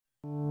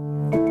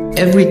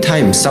every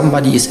time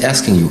somebody is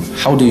asking you,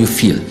 how do you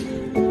feel?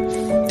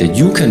 That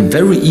you can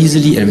very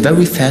easily and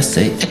very fast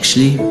say,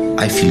 actually,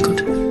 I feel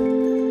good.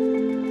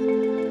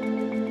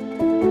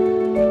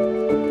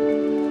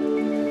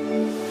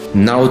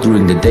 Now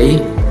during the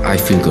day, I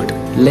feel good.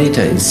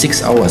 Later in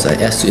 6 hours, I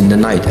ask you in the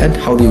night, and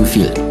how do you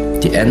feel?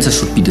 The answer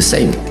should be the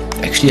same.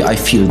 Actually, I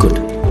feel good.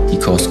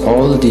 Because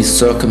all these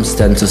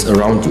circumstances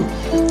around you,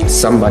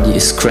 somebody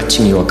is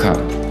scratching your car.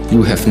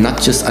 You have not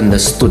just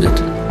understood it,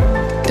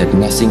 that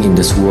nothing in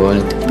this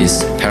world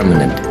is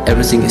permanent.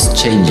 Everything is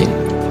changing.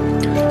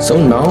 So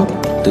now,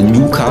 the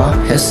new car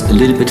has a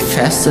little bit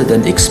faster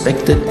than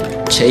expected,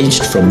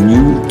 changed from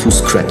new to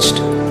scratched.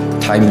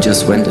 Time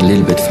just went a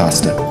little bit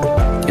faster.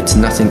 It's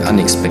nothing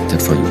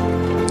unexpected for you.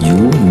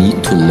 You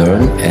need to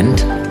learn and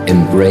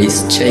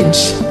embrace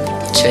change.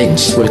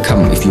 Change will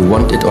come if you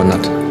want it or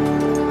not.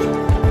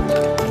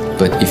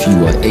 But if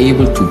you are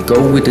able to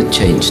go with the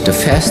change, the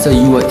faster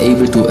you are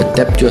able to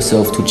adapt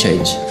yourself to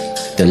change,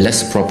 the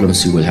less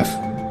problems you will have.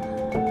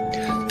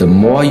 The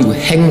more you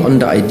hang on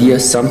the idea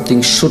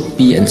something should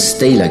be and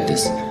stay like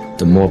this,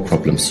 the more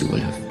problems you will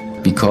have.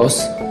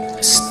 Because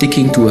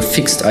sticking to a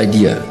fixed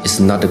idea is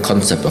not a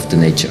concept of the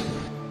nature.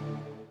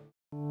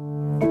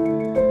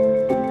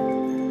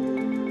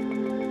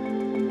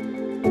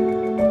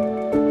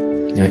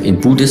 In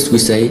Buddhist we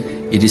say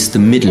it is the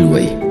middle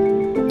way.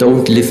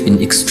 Don't live in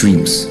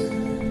extremes.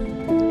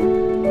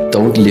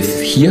 Don't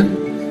live here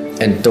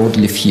and don't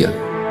live here.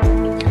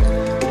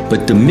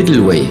 But the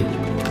middle way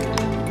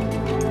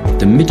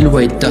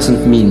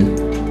doesn't mean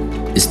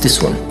is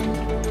this one.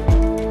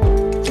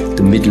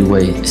 The middle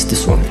way is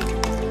this one.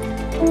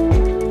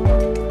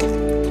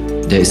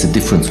 There is a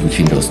difference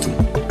between those two.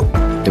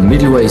 The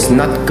middle way is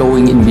not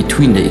going in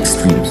between the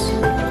extremes.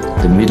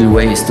 The middle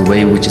way is the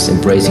way which is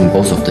embracing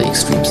both of the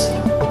extremes.